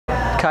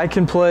Kai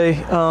can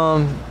play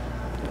on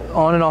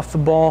and off the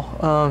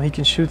ball. He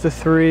can shoot the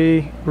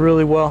three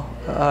really well.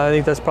 I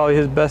think that's probably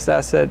his best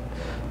asset.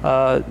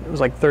 It was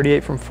like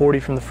 38 from 40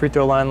 from the free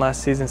throw line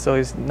last season, so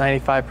he's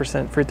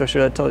 95% free throw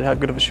shooter. That tells you how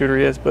good of a shooter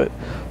he is. But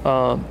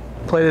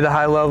played at a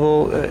high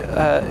level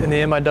in the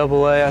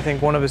MIAA. I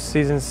think one of his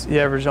seasons he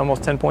averaged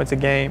almost 10 points a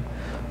game,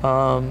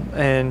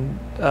 and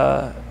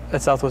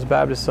at Southwest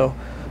Baptist. So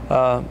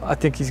I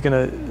think he's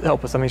going to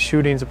help us. I mean,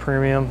 shooting's a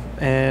premium,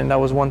 and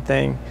that was one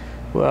thing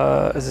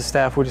as a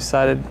staff we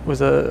decided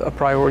was a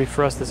priority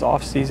for us this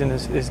off season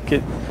is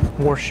get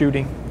more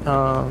shooting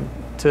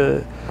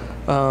to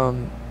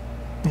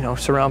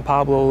surround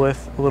Pablo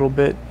with a little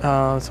bit,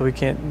 so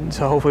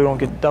hopefully we don't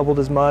get doubled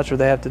as much or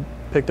they have to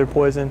pick their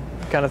poison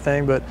kind of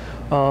thing. But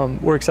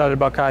we're excited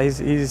about Kai.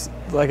 He's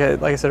like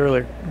I said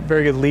earlier,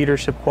 very good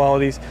leadership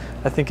qualities.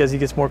 I think as he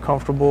gets more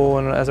comfortable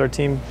and as our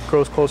team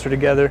grows closer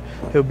together,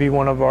 he'll be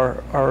one of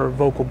our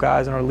vocal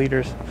guys and our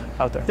leaders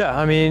out there. Yeah,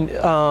 I mean,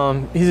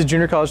 he's a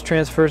junior college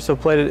transfer, so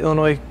played at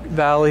Illinois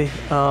Valley,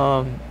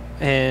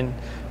 and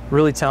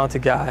really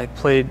talented guy.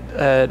 Played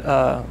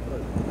at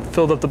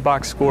filled up the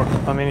box score.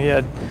 I mean,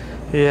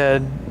 he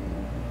had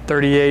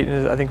 38,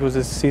 I think it was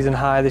his season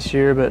high this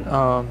year,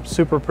 but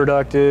super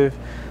productive,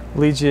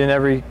 leads you in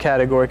every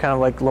category, kind of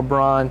like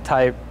LeBron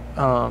type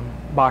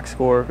box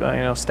score,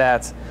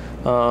 stats.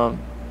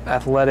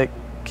 Athletic,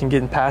 can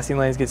get in passing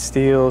lanes, get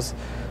steals,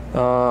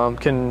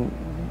 can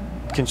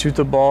shoot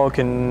the ball,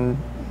 can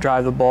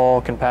drive the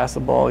ball, can pass the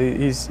ball.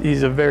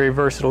 He's a very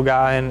versatile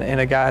guy and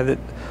a guy that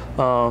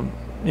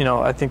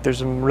I think there's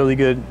some really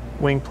good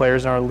wing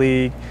players in our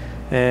league.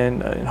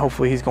 And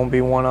hopefully he's going to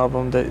be one of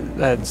them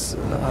that's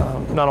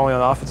not only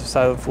on the offensive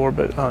side of the floor,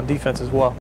 but on defense as well.